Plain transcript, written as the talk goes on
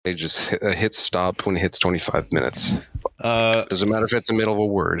They just hit stop when it hits 25 minutes. Doesn't matter if it's the middle of a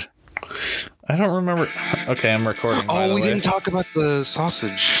word. I don't remember. Okay, I'm recording. Oh, we didn't talk about the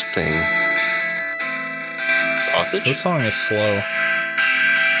sausage thing. Sausage? This song is slow.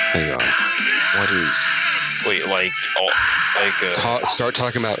 Hang on. What is? Wait, Start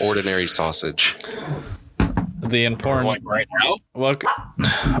talking about ordinary sausage. The important. Like right now?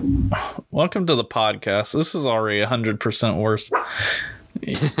 Welcome to the podcast. This is already 100% worse.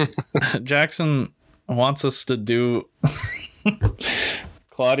 Jackson wants us to do.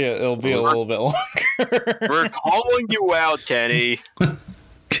 Claudia, it'll be a little bit longer. We're calling you out, Kenny.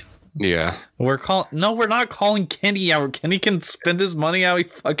 Yeah. We're not calling Kenny out. Kenny can spend his money how he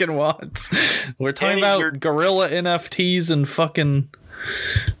fucking wants. We're talking about gorilla NFTs and fucking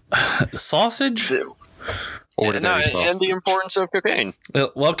sausage. Ordinary sausage. And the importance of cocaine.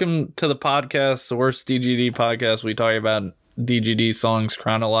 Welcome to the podcast, the worst DGD podcast. We talk about DGD songs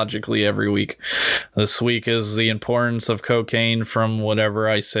chronologically every week. This week is the importance of cocaine from whatever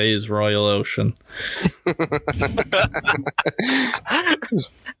I say is Royal Ocean.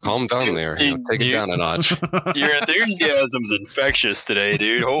 Calm down there. Take it down a notch. Your enthusiasm's infectious today,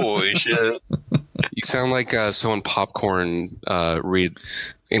 dude. Holy shit. You sound like someone popcorn read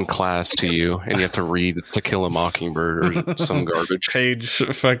in class to you, and you have to read To Kill a Mockingbird or some garbage. Page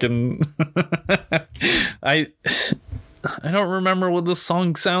fucking... I don't remember what this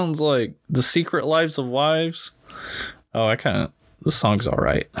song sounds like. The Secret Lives of Wives. Oh, this song's all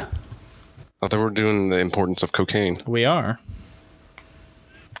right. I thought we were doing the importance of cocaine. We are.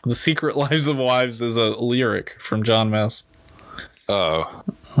 The Secret Lives of Wives is a lyric from John Mass. Oh.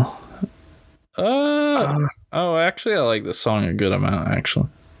 Oh, actually, I like this song a good amount, actually.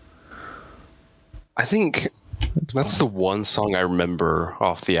 I think that's the one song I remember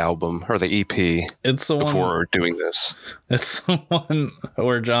off the album or the EP. It's the one before doing this. It's the one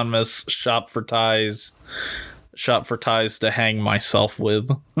where John Mass shop for ties to hang myself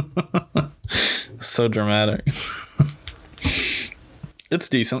with. So dramatic. It's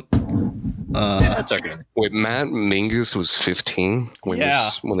decent. That's okay. Wait, Matt Mingus was 15 when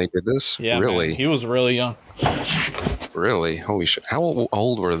they did this? Yeah, really? Man, he was really young. Really? Holy shit. How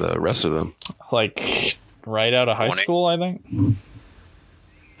old were the rest of them? Like right out of high school, I think.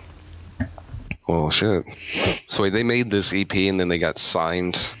 Well, shit. So wait, they made this EP and then they got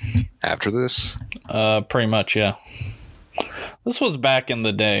signed after this? Pretty much, yeah. This was back in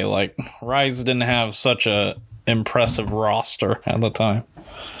the day. Like, Rise didn't have such a impressive roster at the time.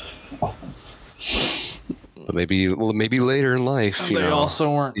 But maybe later in life, they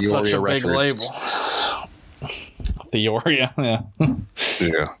also weren't such a big label. Theoria, yeah.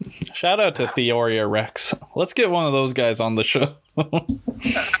 Yeah. Shout out to Theoria Rex. Let's get one of those guys on the show. Oh,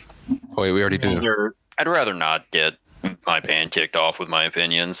 wait, we already did. I'd rather not get my pan kicked off with my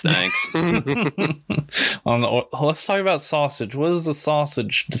opinions, thanks. Let's talk about sausage. What is the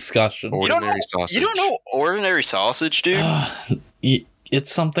sausage discussion? Ordinary sausage. You don't know ordinary sausage, dude? It's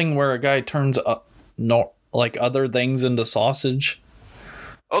something where a guy turns other things into sausage.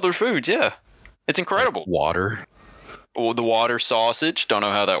 Other foods, yeah. It's incredible. Water. Oh, the water sausage. Don't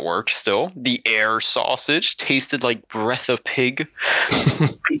know how that works still. The air sausage tasted like breath of pig.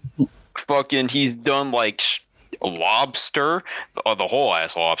 Fucking, he's done like lobster. The whole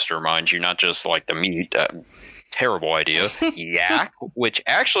ass lobster, mind you, not just like the meat. Terrible idea. Yak, which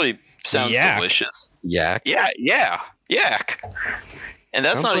actually sounds delicious. Yak? Yeah. Yak. And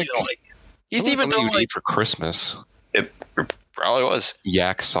that's sounds not even like... He's even done like... eat for Christmas. It probably was.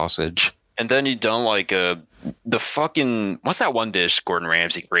 Yak sausage. And then he done like the fucking, what's that one dish Gordon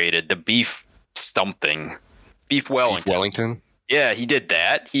Ramsay created? The beef something. Beef Wellington. Beef Wellington? Yeah, he did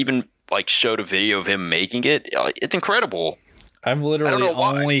that. He even like showed a video of him making it. It's incredible. I've literally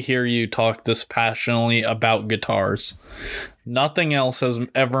only hear you talk this passionately about guitars. Nothing else has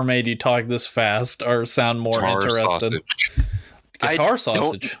ever made you talk this fast or sound more interested. Sausage. Guitar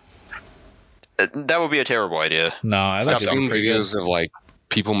sausage. That would be a terrible idea. No, I've seen videos of like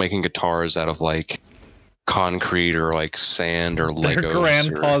people making guitars out of like concrete or like sand or Legos. Their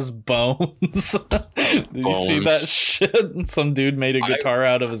grandpa's bones. Did you see that shit? Some dude made a guitar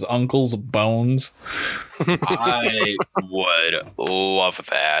out of his uncle's bones. I would love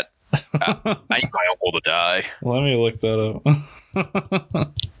that. I need my uncle to die. Let me look that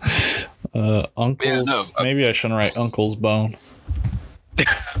up. Uncle's. Yeah, no, maybe I shouldn't write uncle's bone.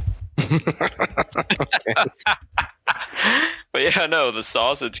 But yeah, no, the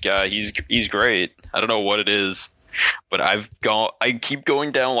sausage guy, he's great. I don't know what it is. but I keep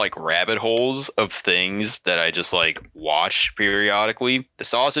going down like rabbit holes of things that I just like watch periodically. The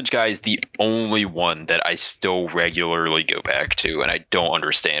Sausage Guy is the only one that I still regularly go back to, and I don't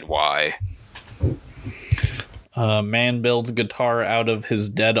understand why. Man builds guitar out of his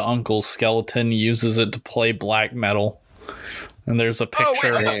dead uncle's skeleton, uses it to play black metal. And there's a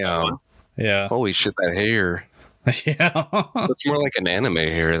picture. Damn. Yeah. Holy shit, that hair. Yeah. It's more like an anime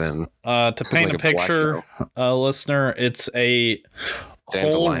hair than. To paint like a picture, listener, it's a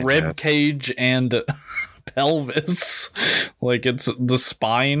whole rib cage and pelvis. Like it's the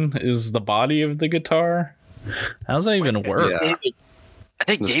spine is the body of the guitar. How does that even work? Yeah. I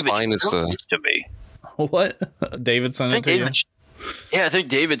think The David spine is sent the- this to me. What? David sent it to you? Yeah, I think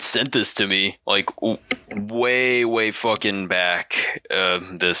David sent this to me like way fucking back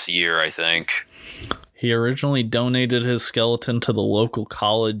this year, I think. He originally donated his skeleton to the local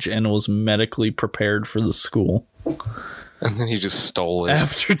college and was medically prepared for the school. And then he just stole it.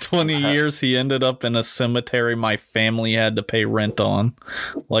 After 20 years, he ended up in a cemetery my family had to pay rent on.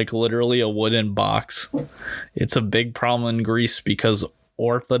 Like literally a wooden box. It's a big problem in Greece because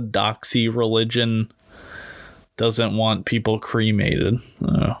orthodoxy religion doesn't want people cremated.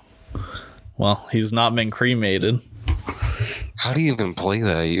 Oh. Well, he's not been cremated. How do you even play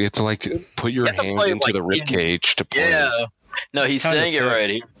that? You have to like put your hand into like, the rib cage to play. Yeah. No, he's Kinda saying it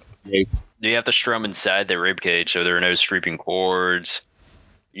right. You have to strum inside the rib cage, so there are no streeping chords.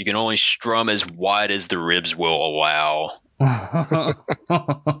 You can only strum as wide as the ribs will allow.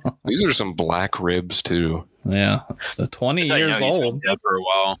 These are some black ribs too. Yeah. The 20 That's how you years know he's been old. dead for a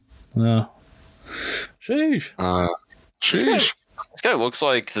while. Yeah. Sheesh. Sheesh. This guy looks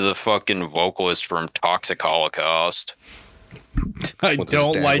like the fucking vocalist from Toxic Holocaust. I With his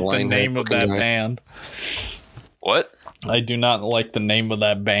don't like the dandelion name head of that looking guy. band. What? I do not like the name of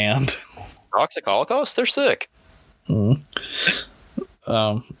that band. Toxic Holocaust? They're sick.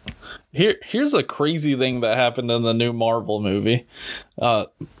 Here's a crazy thing that happened in the new Marvel movie.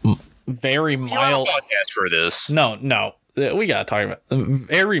 Very mild. Podcast for this. No, we gotta talk about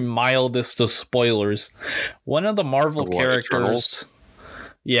very mildest of spoilers. One of the Marvel What, characters, Eternals?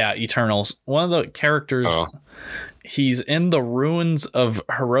 Yeah, Eternals. One of the characters, he's in the ruins of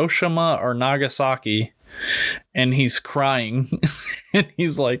Hiroshima or Nagasaki, and he's crying, and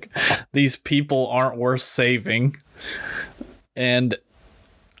he's like, "These people aren't worth saving," and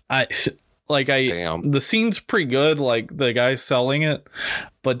Damn. the scene's pretty good, like the guy selling it,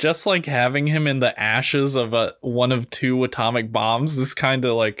 but just like having him in the ashes of one of two atomic bombs is kind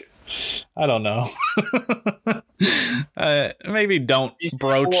of like, I don't know. Maybe don't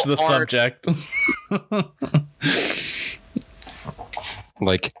broach the subject.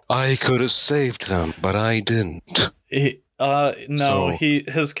 Like, I could have saved them, but I didn't. His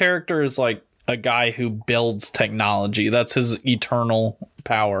character is like a guy who builds technology. That's his eternal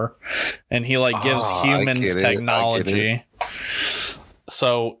power, and he like gives humans technology.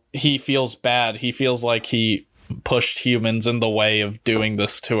 So he feels bad. He feels like he pushed humans in the way of doing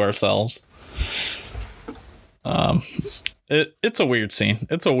this to ourselves. It's a weird scene.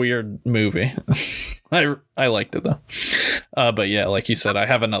 It's a weird movie. I liked it though. But yeah, like you said, I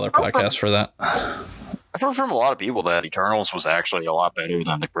have another podcast for that. I've heard from a lot of people that Eternals was actually a lot better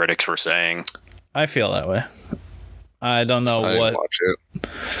than the critics were saying. I feel that way. I don't know I what. didn't watch it.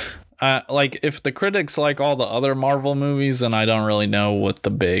 Like if the critics like all the other Marvel movies, then I don't really know what the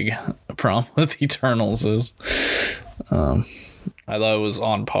big problem with Eternals is. I thought it was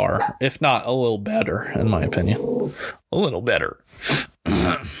on par, if not a little better, in my opinion. A little better.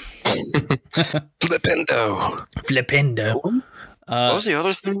 Flipendo. What was the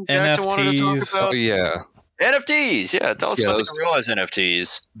other thing Jackson wanted to talk NFTs. about? Oh yeah, NFTs. Yeah, tell us about the Gorillaz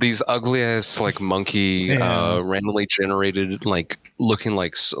NFTs. these ugly ass like monkey, randomly generated, like looking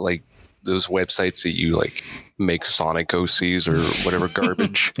like those websites that you like make Sonic OCs or whatever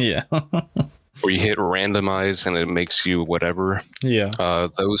garbage. Yeah. Where you hit randomize and it makes you whatever. Yeah.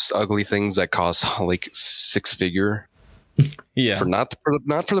 Those ugly things that cost like 6-figure. Yeah. For not for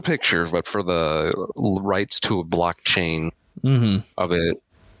the picture, but for the rights to a blockchain of it,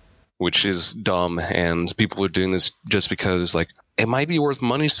 which is dumb. And people are doing this just because like it might be worth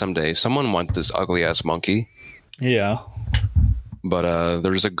money someday. Someone wants this ugly ass monkey. Yeah. But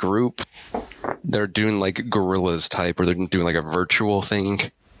there's a group. They're doing like Gorillaz type, or they're doing like a virtual thing.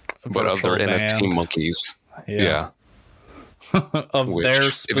 But of their NFT monkeys. Yeah. Of Which,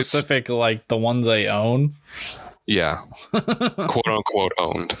 their specific, like the ones they own. Yeah. Quote unquote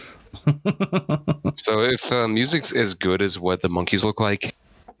owned. So if music's as good as what the monkeys look like,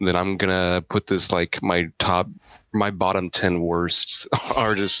 then I'm gonna put this like my bottom 10 worst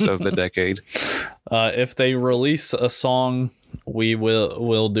artists of the decade. If they release a song,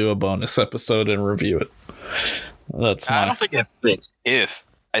 we'll do a bonus episode and review it. I don't think it's if.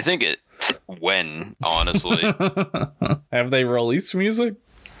 I think it's when, honestly. Have they released music?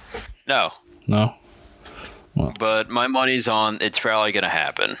 No. Well. But my money's on it's probably going to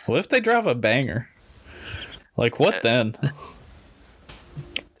happen. What if they drop a banger? Like, what then?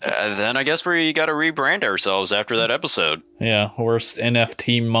 Then I guess we got to rebrand ourselves after that episode. Yeah, worst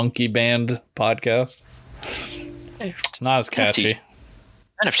NFT monkey band podcast. Not as catchy.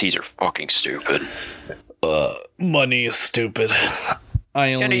 NFTs are fucking stupid. Money is stupid.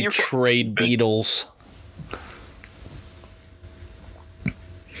 I only trade Beatles.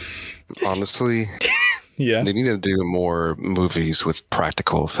 Honestly, yeah, they need to do more movies with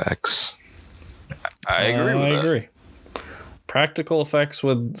practical effects. I agree with that. I agree. Practical effects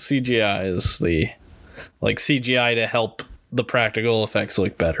with CGI is CGI to help the practical effects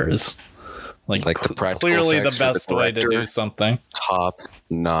look better is clearly the best way to do something. Top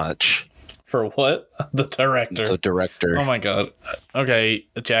notch. For what? The director. The director. Oh my god. Okay,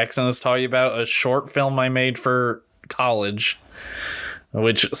 Jackson is talking about a short film I made for college,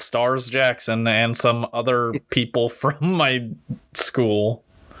 which stars Jackson and some other people from my school.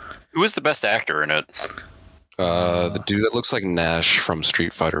 Who is the best actor in it? The dude that looks like Nash from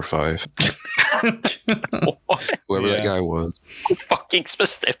Street Fighter 5. Whoever that guy was. Fucking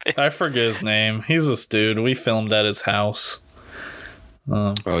specific. I forget his name. He's this dude. We filmed at his house.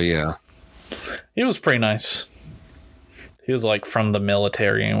 Oh yeah. He was pretty nice. He was like from the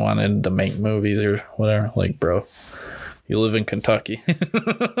military and wanted to make movies or whatever. Like, bro, you live in Kentucky.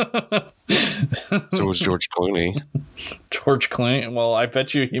 So was George Clooney. George Clooney? Well, I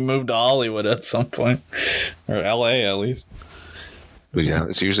bet you he moved to Hollywood at some point. Or LA at least. But yeah,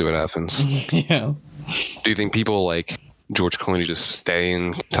 that's usually what happens. Yeah. Do you think people like George Clooney just stay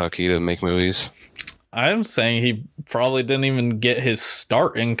in Kentucky to make movies? I'm saying he probably didn't even get his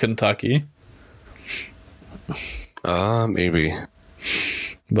start in Kentucky. Maybe.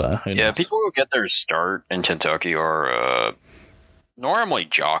 But yeah, people who get their start in Kentucky are normally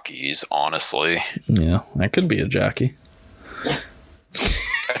jockeys, honestly. Yeah, I could be a jockey.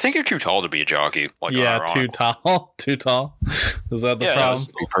 I think you're too tall to be a jockey. Like, yeah, too tall. Too tall. Is that the problem? That's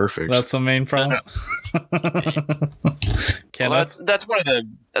perfect. That's the main problem. That's one of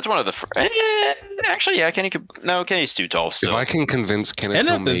the. Actually, yeah, Kenny's too tall still. If I can convince Kenneth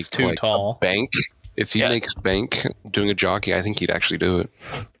to make a bank, if he makes bank doing a jockey, I think he'd actually do it.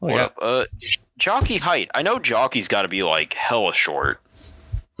 Oh, yeah. Jockey height. I know jockey's got to be like hella short.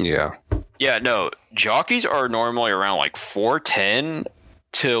 Yeah. Yeah, no. Jockeys are normally around like 4'10"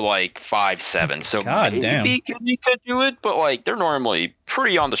 to like 5'7". So maybe Kenny could do it, but like they're normally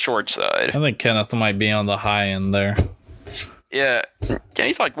pretty on the short side. I think Kenneth might be on the high end there. Yeah.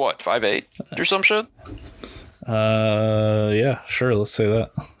 Kenny's like what, 5'8" or some shit? Yeah, sure, let's say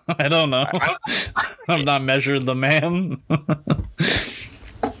that. I don't know. I've not measured the man.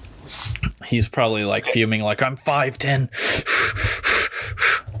 He's probably like fuming like I'm 5'10".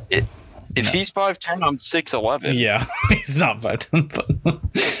 If he's 5'10", I'm 6'11". Yeah, he's not 5'10", but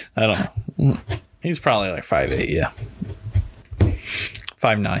I don't know. He's probably like 5'8", yeah.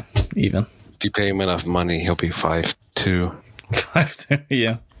 5'9", even. If you pay him enough money, he'll be 5'2". 5'2",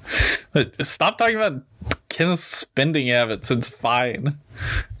 yeah. But stop talking about Kenneth's spending habits. It's fine.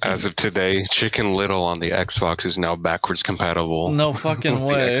 As of today, Chicken Little on the Xbox is now backwards compatible. No fucking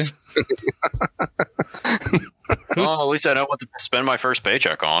way. Well, at least I know what to spend my first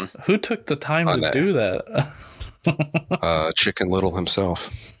paycheck on. Who took the time to do that? Chicken Little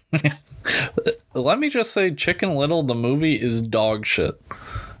himself. Let me just say, Chicken Little, the movie, is dog shit.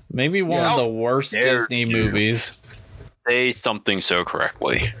 Maybe one of the worst Disney movies. Say something so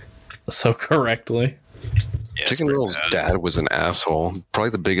correctly. Yeah, Chicken Little's dad was an asshole. Probably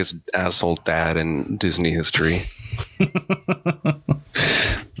the biggest asshole dad in Disney history.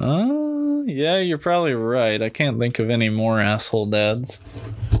 Yeah, you're probably right. I can't think of any more asshole dads.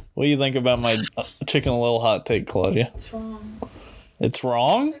 What do you think about my Chicken Little hot take, Claudia? It's wrong. It's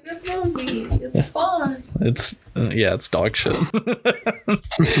wrong? It's a good movie. It's fun. It's dog shit.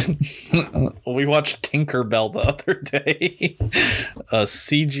 We watched Tinkerbell the other day. A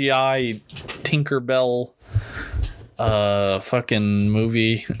CGI Tinkerbell fucking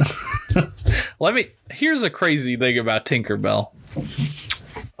movie. Here's a crazy thing about Tinkerbell.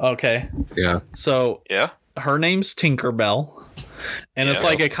 Okay. Yeah. So yeah, her name's Tinkerbell. And it's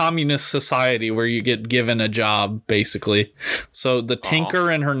like a communist society where you get given a job, basically. So the tinker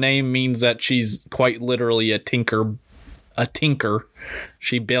in her name means that she's quite literally a tinker a tinker.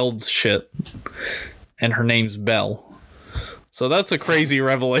 She builds shit, and her name's Belle. So that's a crazy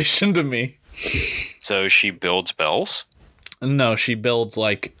revelation to me. So she builds bells? No, she builds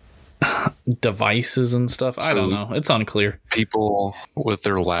like devices and stuff. I don't know. It's unclear. People with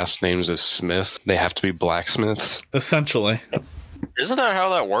their last names as Smith, they have to be blacksmiths. Essentially. Isn't that how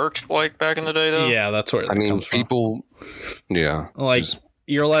that worked, like, back in the day, though? Yeah, that's where it comes from. People, yeah. Like,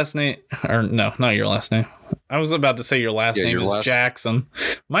 your last name, or no, not your last name. I was about to say your last name is Jackson.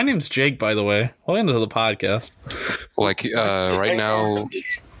 My name's Jake, by the way. Welcome to the podcast. Like, right now,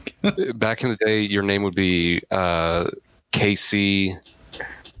 back in the day, your name would be KC,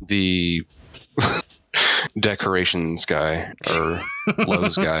 the decorations guy, or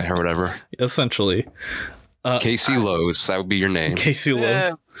Lowe's guy, or whatever. Essentially. Casey Lowe's, that would be your name. Casey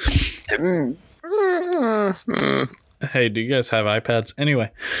Lowe's. Hey, do you guys have iPads?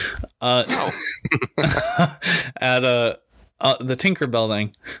 Anyway, at the Tinkerbell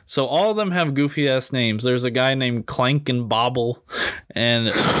thing. So all of them have goofy ass names. There's a guy named Clank and Bobble,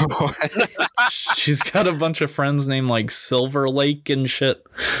 and she's got a bunch of friends named like Silver Lake and shit.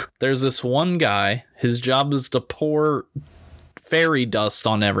 There's this one guy. His job is to pour fairy dust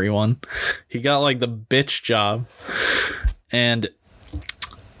on everyone. He got like the bitch job. And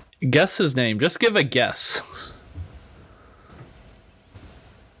guess his name. Just give a guess.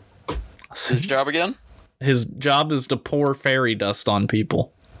 His job again? His job is to pour fairy dust on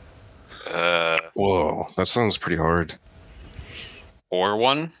people. Whoa, that sounds pretty hard. Pour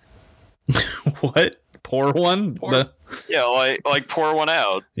one? What? Pour one? Yeah, like pour one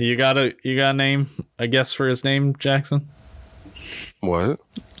out. You got a name? A guess for his name, Jackson? What?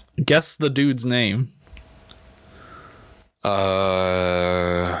 Guess the dude's name.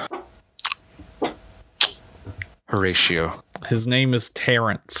 Horatio. His name is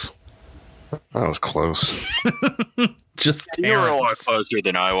Terrence. That was close. Just Terrence. You were a lot closer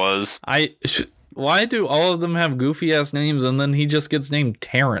than I was. Why do all of them have goofy ass names and then he just gets named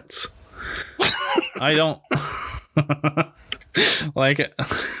Terrence? I don't like. I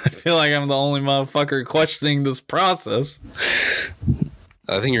feel like I'm the only motherfucker questioning this process.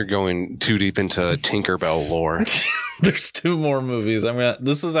 I think you're going too deep into Tinkerbell lore. There's 2 more movies.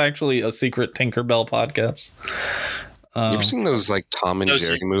 This is actually a secret Tinkerbell podcast. You ever seen those like Tom and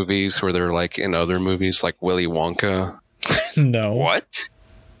Jerry movies where they're like in other movies like Willy Wonka? No. What?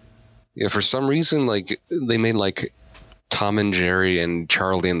 Yeah, for some reason, like they made like Tom and Jerry and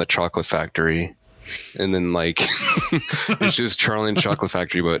Charlie and the Chocolate Factory, and then like it's just Charlie and the Chocolate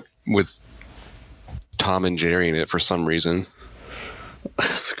Factory, but with Tom and Jerry in it for some reason.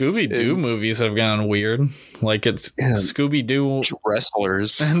 Scooby-Doo movies have gone weird. Like it's Scooby-Doo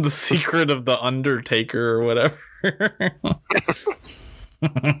wrestlers and the Secret of the Undertaker or whatever.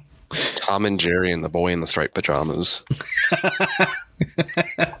 Tom and Jerry and the Boy in the Striped Pajamas.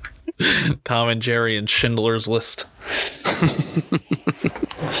 Tom and Jerry and Schindler's List.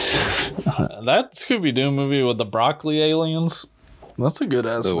 That Scooby-Doo movie with the broccoli aliens, that's a good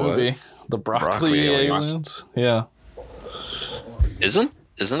ass movie. The broccoli aliens. Yeah. Isn't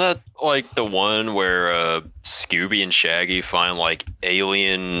that like the one where Scooby and Shaggy find like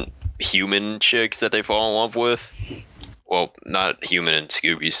alien human chicks that they fall in love with? Well, not human in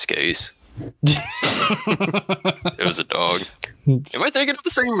Scooby's case. It was a dog. Am I thinking of the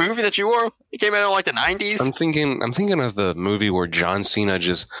same movie that you are? It came out in like the 90s. I'm thinking of the movie where John Cena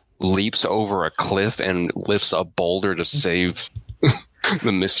just leaps over a cliff and lifts a boulder to save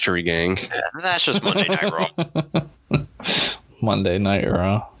the mystery gang. Yeah, that's just Monday Night Raw. Monday Night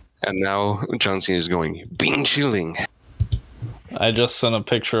Raw. And now John Cena is going bean chilling. I just sent a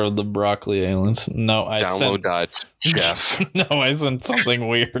picture of the broccoli aliens. No, I Download.chef. No, I sent something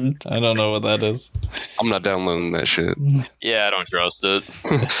weird. I don't know what that is. I'm not downloading that shit. Yeah, I don't trust it.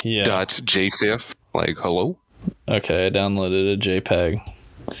 Yeah. .jfif. Like, hello? Okay, I downloaded a JPEG.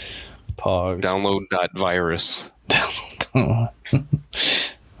 Pog. Download.virus.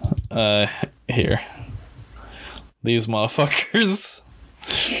 Here. These motherfuckers.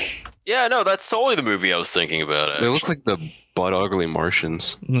 Yeah, no, that's totally the movie I was thinking about. Actually. They look like the butt ugly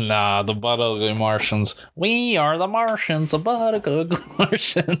Martians. Nah, the butt ugly Martians. We are the Martians, the butt ugly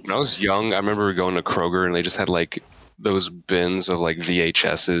Martians. When I was young, I remember going to Kroger and they just had like those bins of like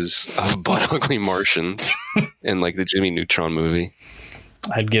VHSs of butt ugly Martians and like the Jimmy Neutron movie.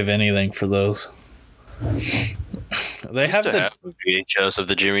 I'd give anything for those. They have the VHS of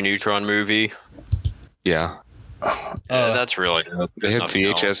the Jimmy Neutron movie. Yeah. Yeah, that's really. They had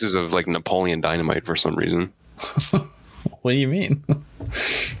VHSs of like Napoleon Dynamite for some reason. What do you mean?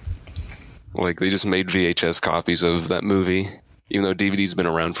 Like they just made VHS copies of that movie, even though DVD's been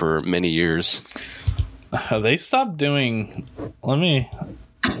around for many years. They stopped doing.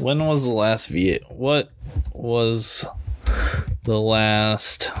 When was the last What was the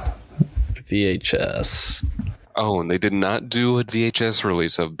last VHS? Oh, and they did not do a VHS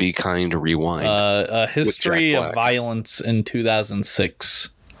release of Be Kind Rewind. A History of Violence in 2006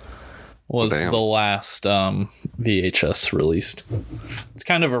 was the last VHS released. It's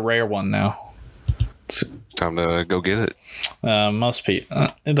kind of a rare one now. Time to go get it. Most people,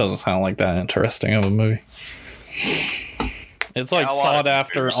 it doesn't sound like that interesting of a movie. It's like sought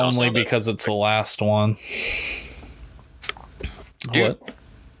after only because it's the last one. Dude,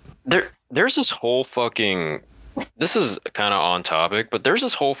 what? There's this whole fucking... This is kind of on topic, but there's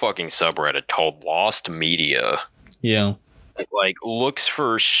this whole fucking subreddit called Lost Media. Yeah. It, like, looks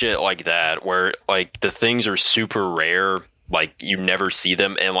for shit like that, where, like, the things are super rare, like, you never see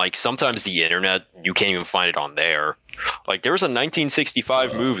them, and, like, sometimes the internet, you can't even find it on there. Like, there was a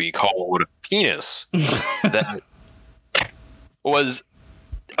 1965 movie called Penis that was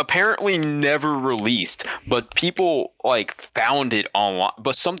apparently never released, but people like found it online.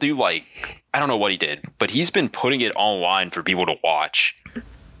 But some dude, like, I don't know what he did, but he's been putting it online for people to watch.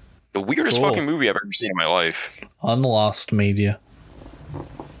 The weirdest fucking movie I've ever seen in my life. Unlost Media.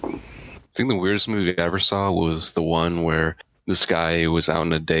 I think the weirdest movie I ever saw was the one where this guy was out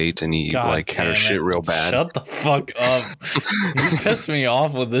on a date and he had her shit real bad. Shut the fuck up. You pissed me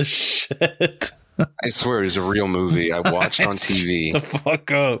off with this shit. I swear, it's a real movie I watched on TV. The fuck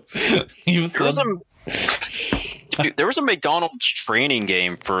up. There was a McDonald's training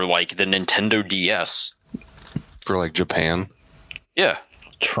game for, like, the Nintendo DS. For, like, Japan? Yeah.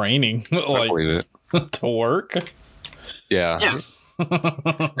 Training? I believe it. To work? Yeah.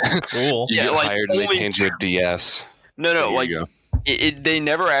 Cool. You get hired and they hand you a DS. No, so like, they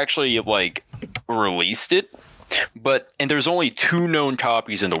never actually, like, released it. And there's only 2 known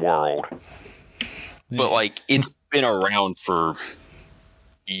copies in the world. But, like, it's been around for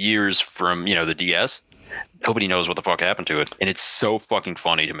years from, the DS. Nobody knows what the fuck happened to it. And it's so fucking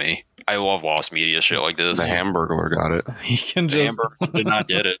funny to me. I love Lost Media shit like this. The Hamburglar got it. Hamburglar did not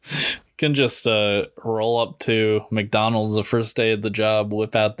get it. You can just roll up to McDonald's the first day of the job,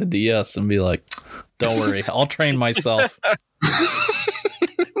 whip out the DS, and be like, don't worry, I'll train myself.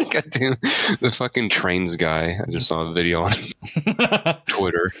 Goddamn, the fucking trains guy. I just saw a video on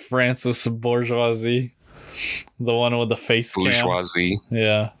Twitter. Francis Bourgeoisie, the one with the face Bourgeoisie. Cam.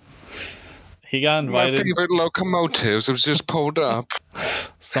 Yeah. He got invited. My favorite locomotives was just pulled up.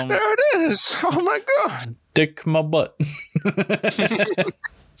 There it is. Oh my god. Dick my butt.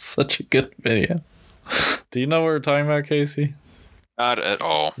 Such a good video. Do you know what we're talking about, Casey? Not at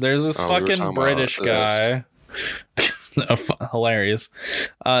all. There's this fucking British guy. Hilarious.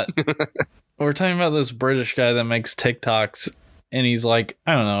 We're talking about this British guy that makes TikToks, and he's like,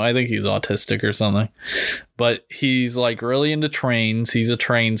 I don't know, I think he's autistic or something, but he's like really into trains. He's a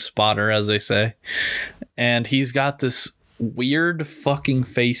train spotter, as they say, and he's got this weird fucking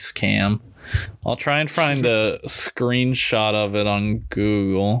face cam. I'll try and find a screenshot of it on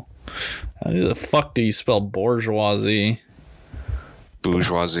Google. How the fuck do you spell bourgeoisie?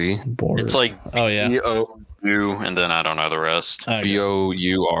 Bourgeoisie. It's like, oh yeah, U, and then I don't know the rest.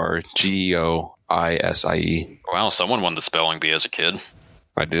 Bourgeoisie. Wow, someone won the spelling bee as a kid.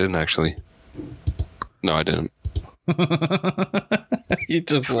 I did, actually. No, I didn't. You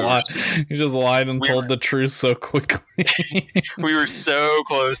just lied. You just lied and told the truth so quickly. We were so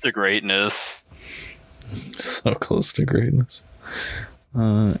close to greatness. So close to greatness.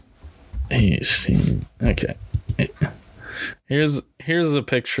 Okay. Here's a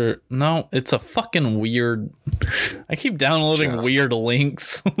picture. No, it's a fucking weird. I keep downloading weird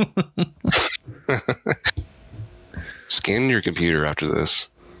links. Scan your computer after this.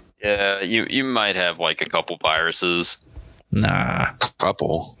 Yeah, you might have like a couple viruses. Nah.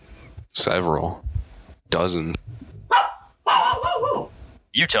 Couple. Several. Dozen.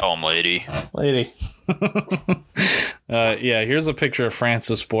 You tell him, lady. Yeah, here's a picture of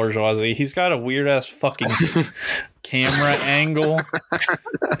Francis Bourgeoisie. He's got a weird ass fucking camera angle.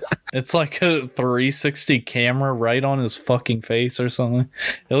 It's like a 360 camera right on his fucking face or something.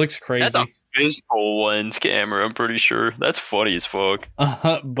 It looks crazy. That's a physical lens camera, I'm pretty sure. That's funny as fuck.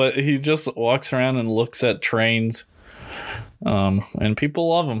 But he just walks around and looks at trains. And people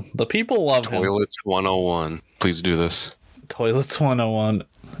love him. The people love him. Toilets 101. Please do this. Toilets 101.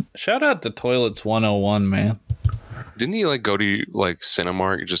 Shout out to Toilets 101, man. Didn't he like go to like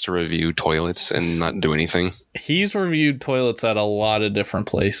Cinemark just to review toilets and not do anything? He's reviewed toilets at a lot of different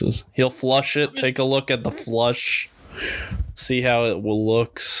places. He'll flush it, take a look at the flush, see how it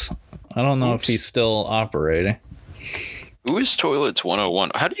looks. I don't know if he's still operating. Who is Toilets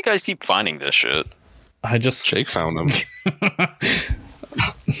 101? How do you guys keep finding this shit? Jake found him.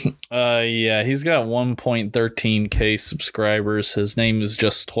 Yeah, he's got 1.13k subscribers. His name is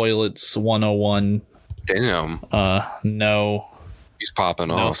just Toilets 101. Damn. No. He's popping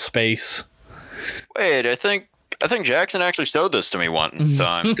no off. Space. Wait, I think Jackson actually showed this to me one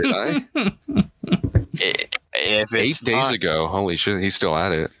time. Did I? If 8 it's days not, ago. Holy shit, he's still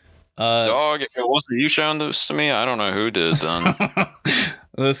at it. dog, if it wasn't you showing this to me, I don't know who did then.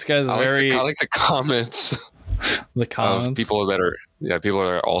 This guy's I like the comments. The comments. People that are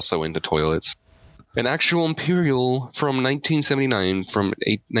also into toilets. An actual Imperial from 1979 from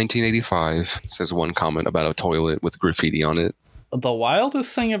 1985 says one comment about a toilet with graffiti on it. The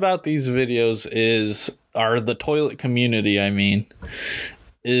wildest thing about these videos are the toilet community. I don't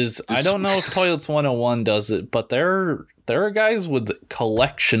know if Toilets 101 does it, but there are guys with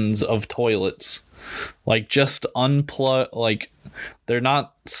collections of toilets, like just unplug, like they're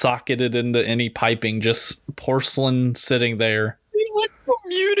not socketed into any piping, just porcelain sitting there.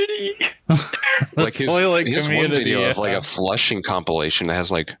 Community. Like his one video of like a flushing compilation that has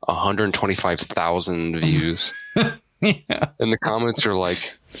like 125,000 views. Yeah. And the comments are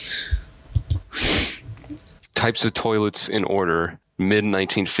like types of toilets in order: mid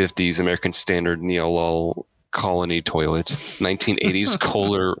 1950s American Standard Neolol Colony toilets, 1980s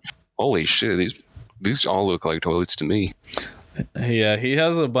Kohler. Holy shit, these all look like toilets to me. Yeah, he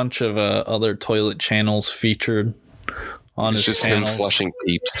has a bunch of other toilet channels featured on his just channels. Him flushing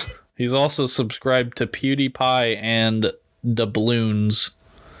peeps. He's also subscribed to PewDiePie and the Balloons.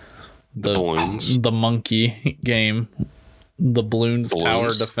 The monkey game. The Balloons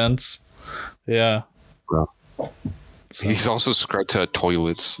Tower Defense. Yeah. Well, he's also subscribed to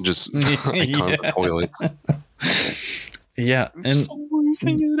toilets. Just tons of toilets. Yeah. And So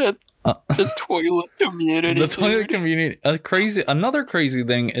losing it at the toilet community. The toilet community. Another crazy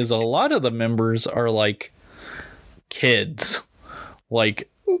thing is a lot of the members are like kids. Like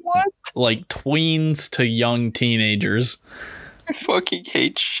What? Like tweens to young teenagers. I fucking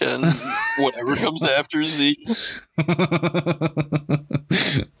hate Shen. Whatever comes after Z.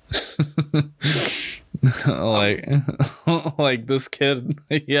 like this kid,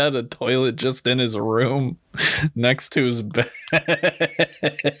 he had a toilet just in his room next to his bed.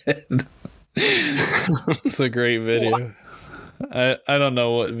 It's a great video. I don't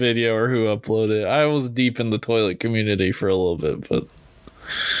know what video or who uploaded it. I was deep in the toilet community for a little bit, but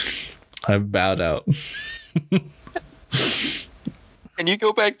I bowed out. Can you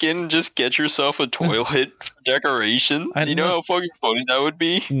go back in and just get yourself a toilet for decoration? Do you know how fucking funny that would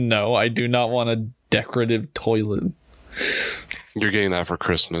be? No, I do not want a decorative toilet. You're getting that for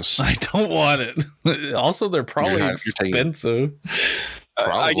Christmas. I don't want it. Also, they're probably expensive.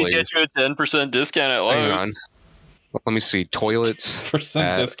 I can get you a 10% discount at Lowe's. Hang on. Let me see. Toilets %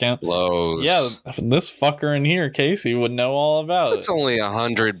 discount. Lowe's. Yeah, this fucker in here, Casey, would know all about It's only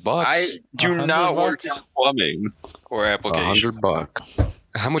 $100. I do not work in plumbing or application. $100.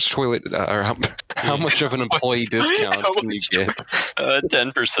 How much toilet or how much of an employee discount can you get?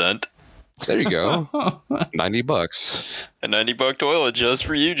 10%. There you go. $90. A $90 toilet just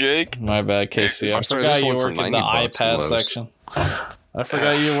for you, Jake. My bad, Casey. I forgot you work in the iPad section. I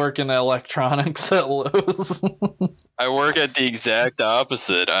forgot you work in electronics at Lowe's. I work at the exact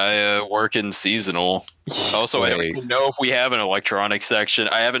opposite. I work in seasonal. Also, I don't even know if we have an electronics section.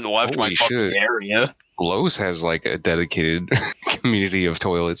 I haven't left my fucking area. Lowe's has like a dedicated community of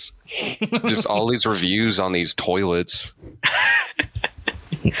toilets. Just all these reviews on these toilets.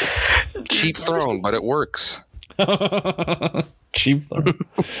 Cheap thrown, but it works. Cheap thrown.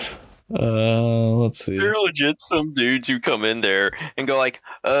 Let's see. There are legit some dudes who come in there and go like,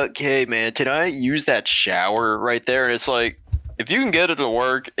 okay, man, can I use that shower right there? And it's like, if you can get it to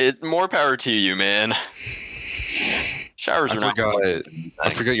work, more power to you, man. Showers are not.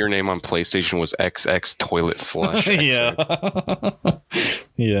 I forgot your name on PlayStation was XX Toilet Flush. Yeah.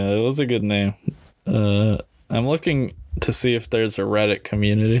 Yeah, it was a good name. I'm looking to see if there's a Reddit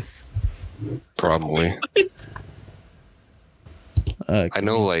community. Probably. I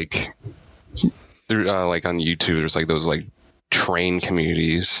know, like, there, like on YouTube, there's like those like train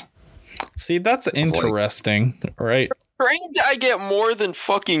communities. See, that's interesting, right? Train, I get more than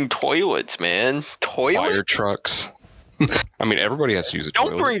fucking toilets, man. Toilets? Fire trucks. I mean, everybody has to use a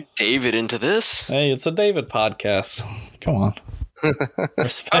toilet. Don't bring David into this. Hey, it's a David podcast. Come on.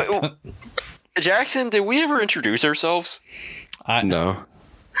 Respect. Jackson, did we ever introduce ourselves? No.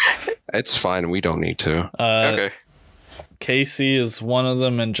 It's fine. We don't need to. Okay. Casey is one of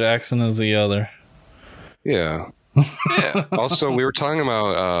them and Jackson is the other. Yeah. Yeah. Also, we were talking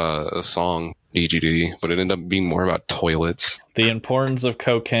about a song, DGD, but it ended up being more about toilets. The importance of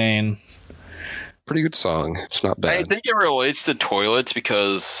cocaine. pretty good song. It's not bad. I think it relates to toilets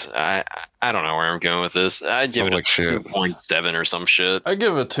because I don't know where I'm going with this. I'd give it like 2.7 or some shit. I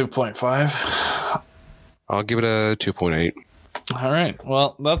give it 2.5. I'll give it a 2.8. All right.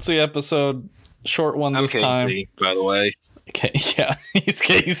 Well, that's the episode. Short one this time. By the way. Okay, yeah, he's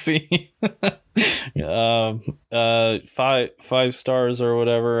Casey. 5 stars or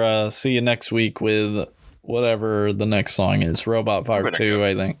whatever. See you next week with whatever the next song is. Robot Part 2,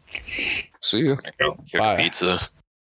 I think. See you. Bye. Pizza.